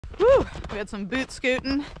Woo! We had some boot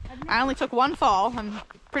scooting. I only took one fall. I'm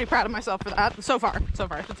pretty proud of myself for that. So far,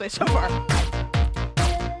 I should say so far.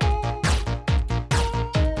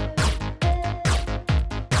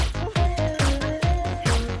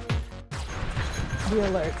 The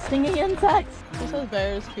alert. Stinging insects. This says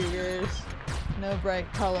bears, cougars. No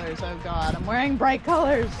bright colors. Oh god, I'm wearing bright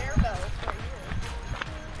colors.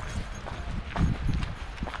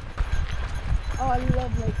 Oh, I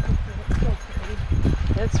love Lake Picture. It's so pretty.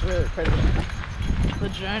 It's really pretty. The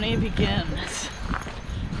journey begins.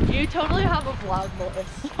 You totally have a vlog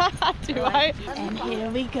voice. Do I? And here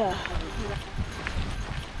we go.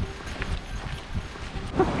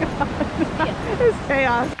 Oh god. It's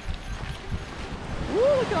chaos. Woo,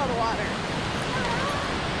 look at all the water.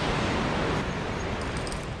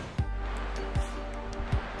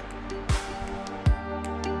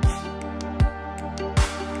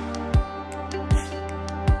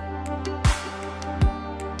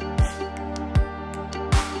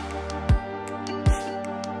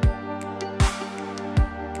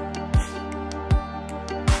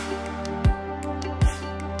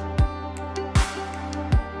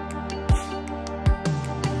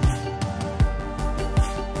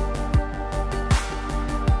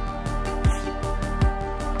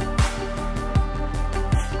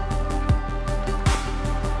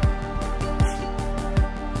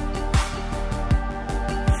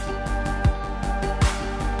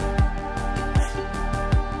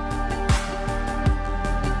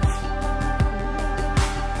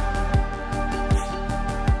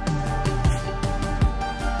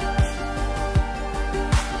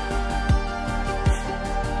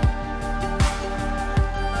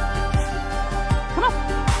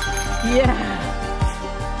 Yeah.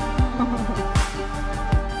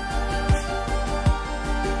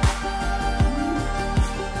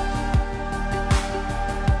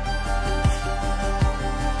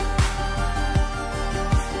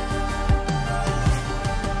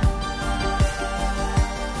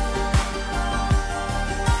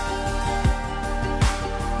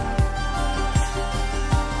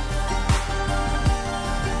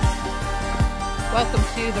 Welcome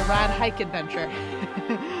to the Rad Hike Adventure.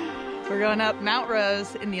 We're going up Mount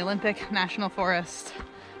Rose in the Olympic National Forest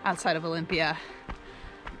outside of Olympia.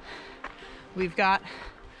 We've got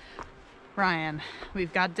Ryan,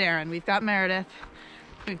 we've got Darren, we've got Meredith,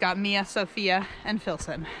 we've got Mia, Sophia, and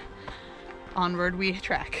Philson. Onward we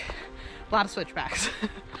trek. A lot of switchbacks.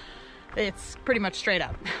 It's pretty much straight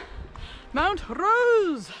up. Mount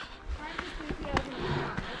Rose!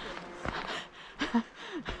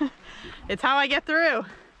 It's how I get through.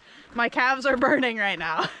 My calves are burning right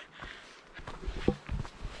now.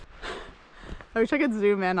 I wish I could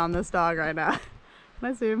zoom in on this dog right now. Can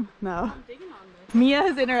I zoom? No. Mia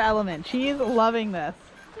is in her element. She's loving this.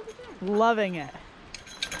 Loving it.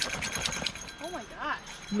 Oh my gosh.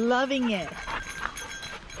 Loving it.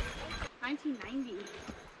 1990.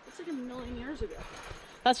 It's like a million years ago.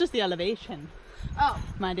 That's just the elevation. Oh.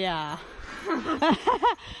 My dear.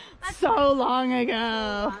 So long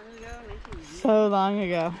ago. So long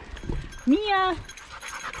ago. Mia!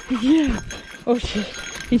 Yeah. Oh shit.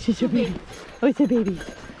 It's just a baby. Oh, it's a baby.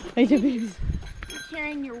 It's a baby. You're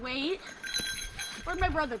carrying your weight. Where'd my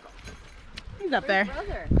brother go? He's up there.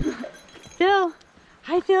 Brother? Phil.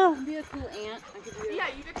 Hi, Phil. Be a cool aunt. I could do yeah,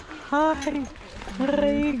 you get to be. Hi.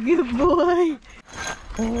 Hi, good boy.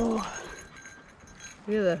 Oh.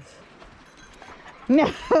 Look at this.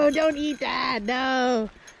 No, don't eat that. No.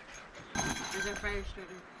 There's our fire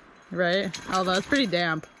starter. Right? Although it's pretty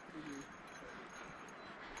damp.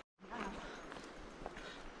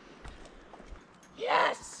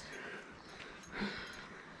 Yes!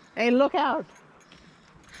 Hey, look out!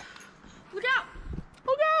 Look out!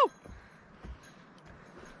 Look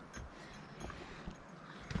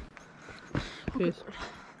out! Peace.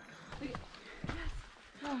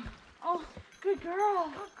 Oh, good girl.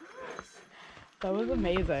 Oh, gross. That was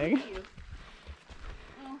amazing.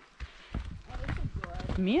 Oh, that's so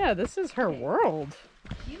good. Mia, this is her world.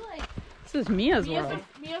 She like... This is Mia's world.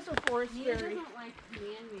 Mia's a forest Mia fairy. doesn't like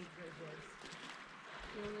man-made bridges.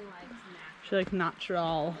 She only likes natural. She like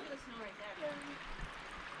natural. Look at the snow right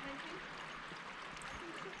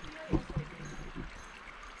there.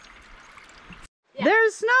 Yeah.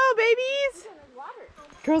 There's snow, babies! There's water.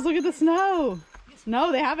 Girls, look at the snow.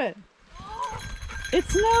 No, they have it. It's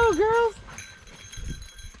snow, girls.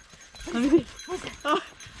 Let me see. Oh.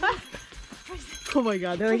 Oh my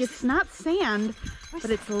god, they're like, it's not sand, but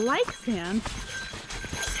it's like sand.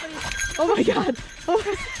 Oh my god. Oh.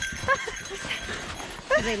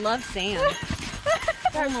 They love sand.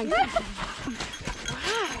 Oh my god.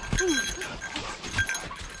 Wow.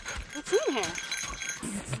 What's in here?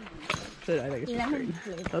 I think it's just green.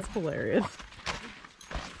 That's hilarious.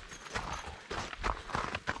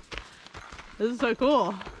 This is so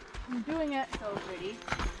cool. I'm doing it. So pretty.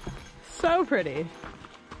 So pretty.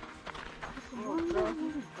 Oh, girl,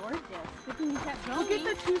 this is gorgeous. Good thing you kept going. Look at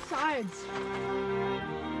the two sides.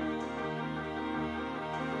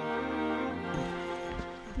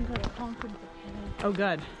 Oh,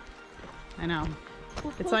 good. I know.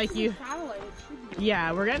 It's like you.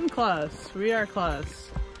 Yeah, we're getting close. We are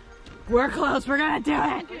close. We're close. We're gonna do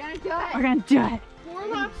it. We're gonna do it. We're gonna do it. 4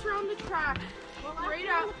 laps around the track. Straight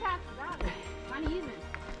up. Not even.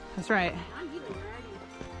 That's right. Not even already.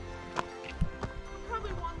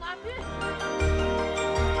 Probably 1 lap in.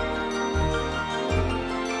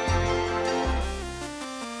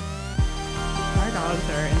 Our dogs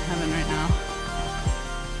are in heaven right now.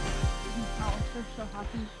 Oh, they're so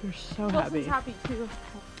happy. We're so Wilson's happy. happy too.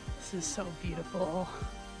 This is so beautiful.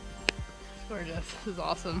 It's gorgeous. This is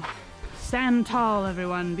awesome. Stand tall,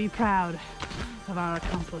 everyone. Be proud of our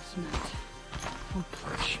accomplishment. It's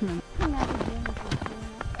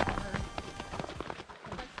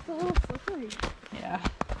a little slippery. Yeah.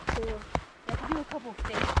 Cool. I can do a couple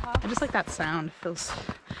face pops. I just like that sound. It feels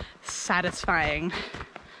satisfying.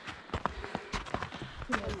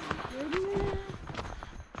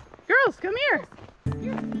 Girls, come here.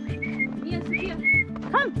 Yes, yeah.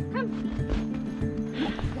 Come.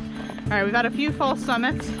 All right, we've had a few false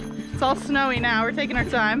summits. It's all snowy now. We're taking our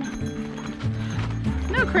time.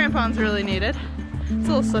 No crampons really needed. It's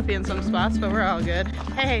a little slippy in some spots, but we're all good.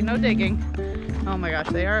 Hey, no digging. Oh my gosh,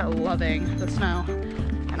 they are loving the snow.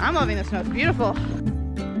 And I'm loving the snow. It's beautiful.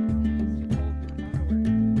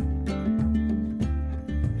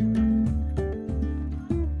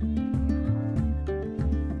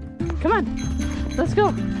 Come on, let's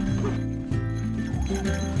go.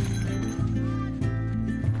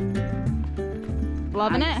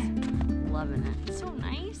 Loving it? Loving it. So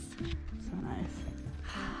nice. So nice.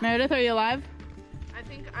 Meredith, are you alive? I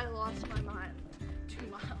think I lost my mind 2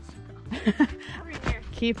 miles ago. Over here.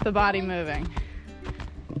 Keep the body moving.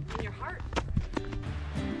 In your heart.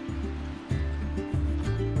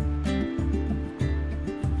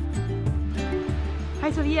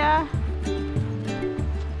 Hi, Sophia.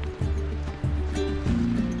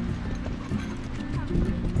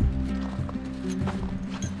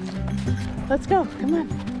 Let's go. Come on.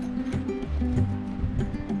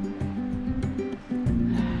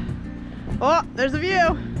 Oh, there's a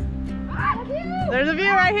view. There's a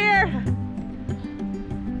view right here.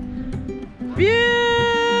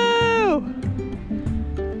 View.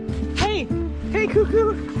 Hey, hey,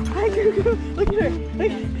 cuckoo. Hi, cuckoo. Look at her.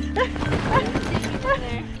 Look.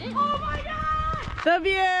 Oh my god! The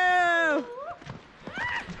view.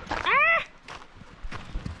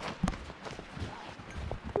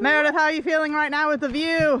 Meredith, how are you feeling right now with the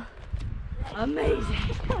view?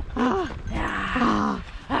 Amazing. Oh,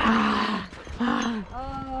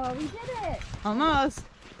 we did it. Almost.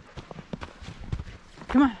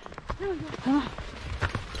 Come on. Come on.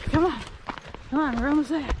 Come on. Come on, we're almost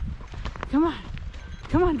there. Come on.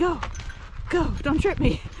 Come on, go. Go. Don't trip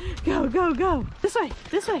me. Go, go, go. This way.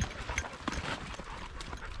 This way.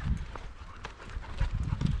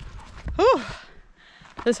 Whew.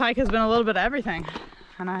 This hike has been a little bit of everything,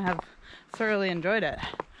 and I have thoroughly enjoyed it.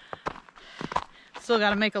 Still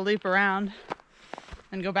got to make a loop around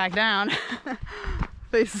and go back down.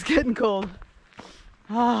 Face is getting cold.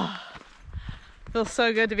 Oh, feels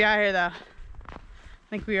so good to be out here though. I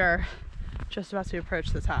think we are just about to approach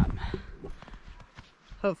the top.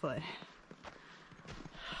 Hopefully.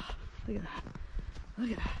 Look at that.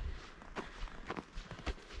 Look at that.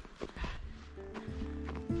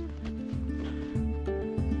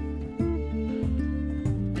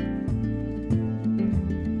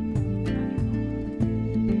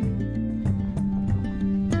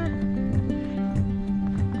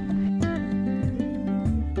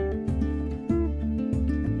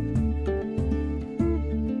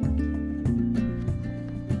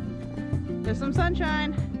 There's some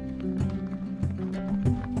sunshine.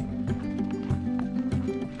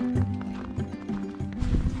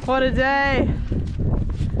 What a day.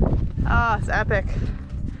 Oh, it's epic.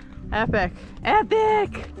 Epic.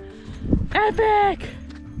 Epic! Epic!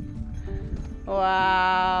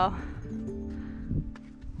 Wow.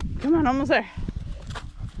 Come on, almost there.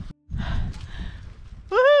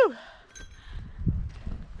 Woohoo!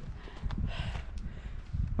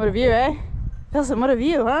 What a view, eh? Wilson, what a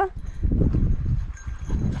view, huh?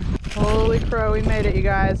 Holy crow, we made it, you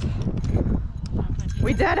guys.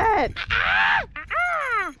 We did it!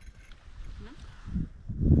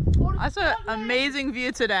 That's an amazing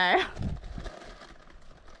view today.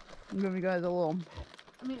 I'm giving you guys a little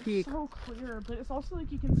I mean, peak. it's so clear, but it's also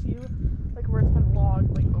like you can see like where it's been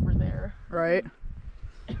logged, like over there. Right?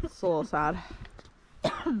 It's a little sad.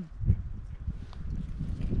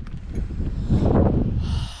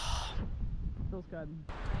 Feels good.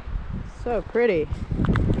 So pretty.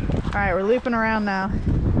 Alright, we're looping around now.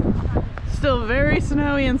 Still very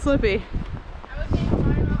snowy and slippy.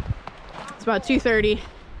 It's about 2:30.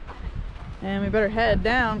 And we better head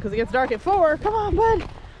down because it gets dark at 4. Come on, bud.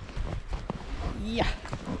 Yeah.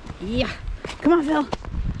 Yeah. Come on, Phil.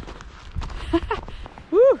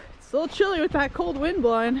 Woo! It's a little chilly with that cold wind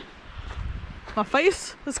blowing. My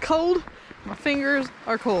face is cold. My fingers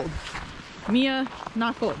are cold. Mia,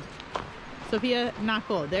 not cold. Sophia, not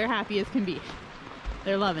cold. They're happy as can be.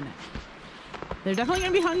 They're loving it. They're definitely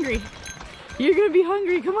gonna be hungry. You're gonna be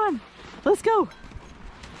hungry. Come on. Let's go.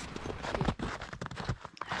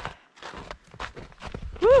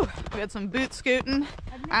 Woo! We had some boot scooting.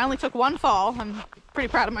 I only took one fall. I'm pretty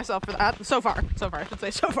proud of myself for that. So far, I should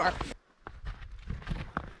say so far.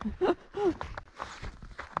 Yeah,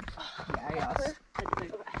 yes.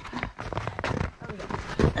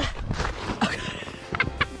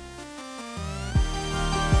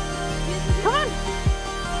 Come on!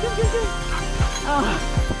 Go.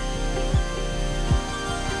 Oh.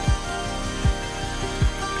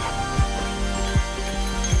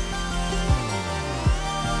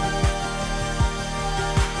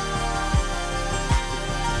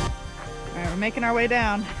 We're making our way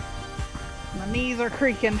down. My knees are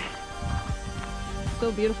creaking.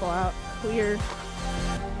 Still beautiful out. Clear.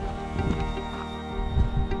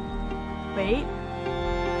 Wait.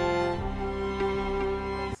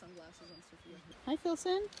 Sunglasses on Sophia. Hi,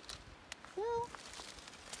 Philson. Phil,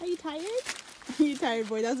 are you tired? Are you tired,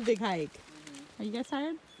 boy? That was a big hike. Are you guys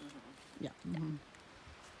tired? Yeah.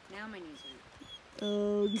 Now my knees are.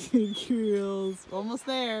 Oh, good girls. Almost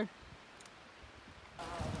there.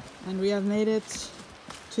 And we have made it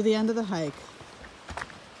to the end of the hike.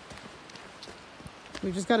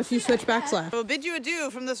 We've just got a few switchbacks left. We'll bid you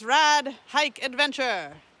adieu from this rad hike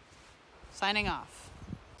adventure. Signing off.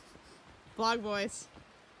 Vlog voice.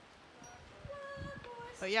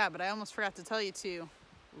 Oh yeah, but I almost forgot to tell you to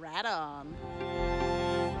rad on.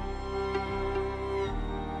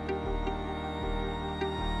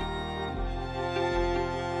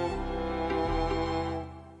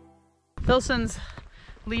 Philson's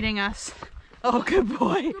leading us. Oh, good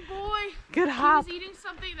boy. Good boy. Good hop. He was eating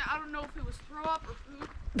something that I don't know if it was throw up or food.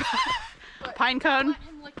 Pine cone? Let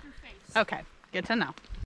him lick your face. Okay, good to know.